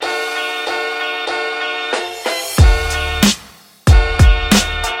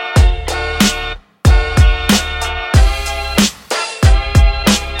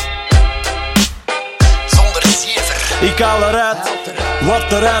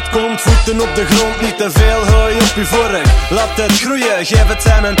wat eruit komt, voeten op de grond, niet te veel hooi op je vork. Laat het groeien, geef het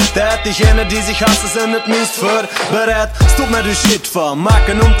zijn een tijd. Diegenen die zich haasten zijn het minst voorbereid. Stop met uw shit van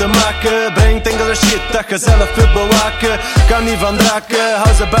maken om te maken. Brengt enkele shit dat je zelf kunt bewaken. Kan niet van draken,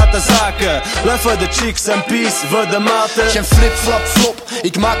 hou ze buiten zaken. Love voor de chicks en peace voor de maten. Geen flip, flap, flop,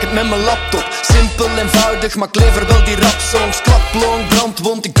 ik maak het met mijn laptop. Simpel, eenvoudig, maar klever wel die rapsongs. Klaploong,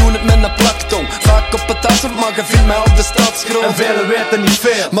 brandwond, ik doe het met een plaktong. Vaak op het afstand, maar je vindt mij op de stadsgrond. En velen weten niet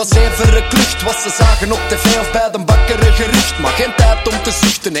veel, maar zevere klucht, wat ze zagen op tv of bij de bakker een gerucht. Maar geen tijd om te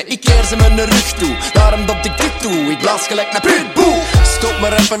zuchten, nee, ik keer ze met een rug toe. Daarom dat ik dit doe, ik blaas gelijk naar pitbull. Stop me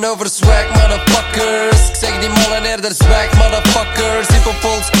rappen over swag, motherfuckers. Ik zeg die mannen eerder swag, motherfuckers. Hip-hop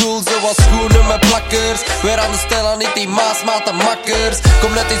old school, zoals schoenen met plakkers. Weer aan de stijl, niet die maasmaten makkers.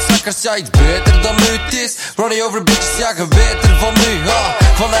 Kom net iets zakkers, ja, iets beter dan nu het is. Ronnie over bitches, ja, je weet er van nu. Ha,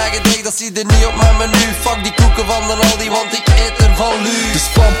 van eigen deeg, dat zie je niet op mijn menu. Fuck die koeken van de Aldi, want ik eet er van lu. Dus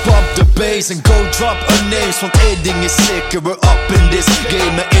pump up the bass en go drop our names. Want één ding is zeker, we're up in this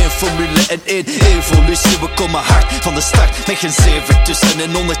game. Met één formule en één evolutie. We komen hard van de start, met geen zever tussen.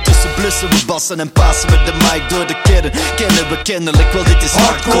 En ondertussen blussen we bassen en passen met de mic door de kern. Kennen we kennelijk wel, dit is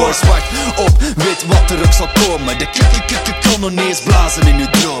hardcore. Zwart op, weet wat er ook zal komen. De kanoniers blazen in uw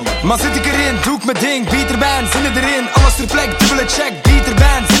dromen. Maar zit ik erin, doe ik mijn ding, beat erbij, zinnen erin. Alles ter plek, dubbele check, beat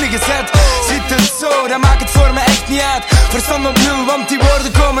erbij, zinnen gezet. Zit het zo, dan maakt het voor me echt niet uit. Verstand op nul, want die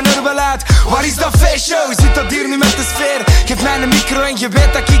woorden komen er wel uit. Waar is dat feestje? Hoe zit dat hier nu met de sfeer? Geef mij een micro en je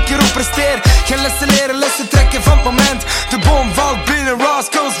weet dat ik erop presteer. Geen lessen leren, lessen trekken van het moment. De boom valt binnen,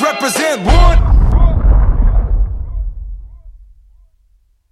 Rascalz represent, what?